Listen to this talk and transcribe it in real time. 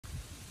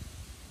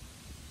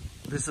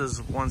This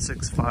is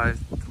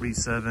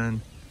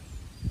 16537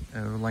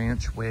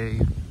 Avaranche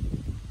Way.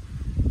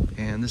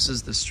 And this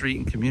is the street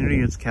and community.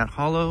 It's Cat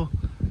Hollow.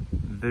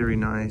 Very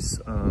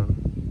nice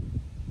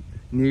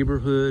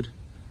neighborhood.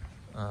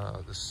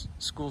 The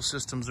school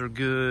systems are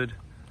good.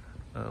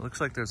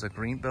 Looks like there's a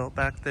green belt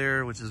back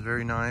there, which is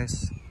very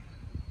nice.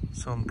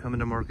 So I'm coming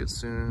to market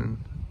soon.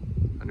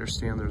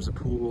 Understand there's a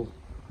pool.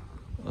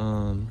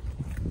 And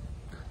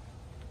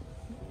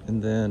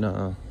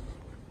then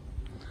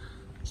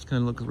just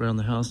kind of look around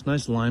the house.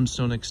 Nice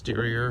limestone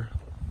exterior.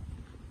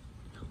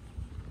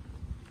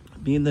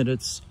 Being that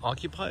it's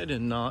occupied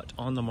and not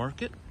on the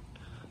market,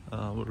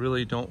 we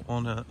really don't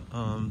want to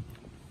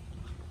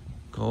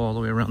go all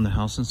the way around the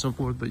house and so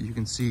forth, but you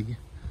can see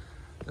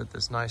that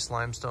this nice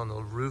limestone,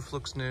 the roof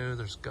looks new,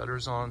 there's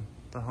gutters on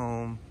the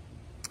home,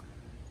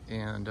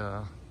 and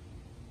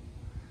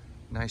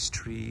nice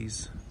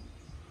trees,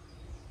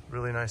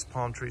 really nice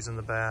palm trees in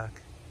the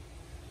back.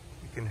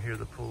 You can hear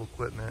the pool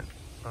equipment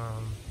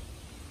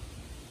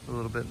a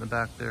little bit in the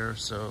back there,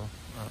 so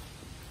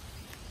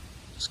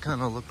just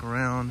kind of look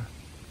around.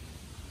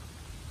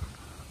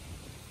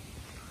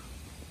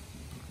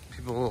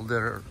 People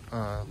that are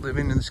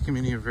living in this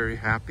community are very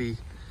happy.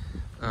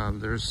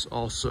 There's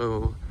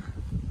also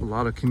a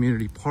lot of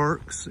community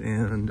parks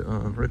and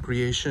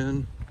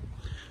recreation.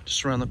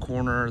 Just around the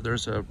corner,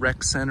 there's a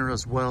rec center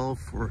as well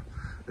for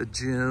a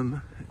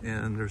gym,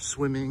 and there's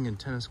swimming and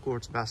tennis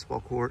courts,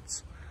 basketball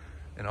courts,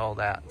 and all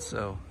that.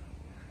 So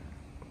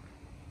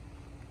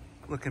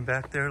looking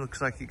back there, looks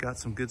like you got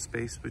some good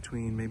space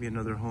between maybe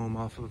another home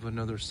off of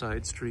another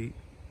side street,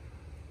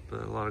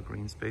 but a lot of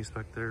green space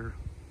back there.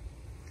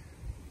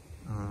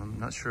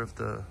 Not sure if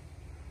the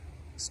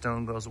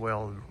stone goes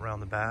well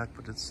around the back,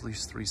 but it's at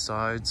least 3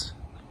 sides.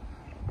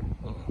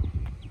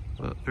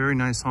 But very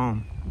nice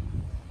home.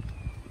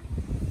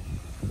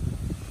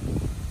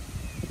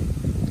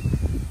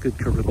 Good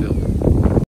curb appeal.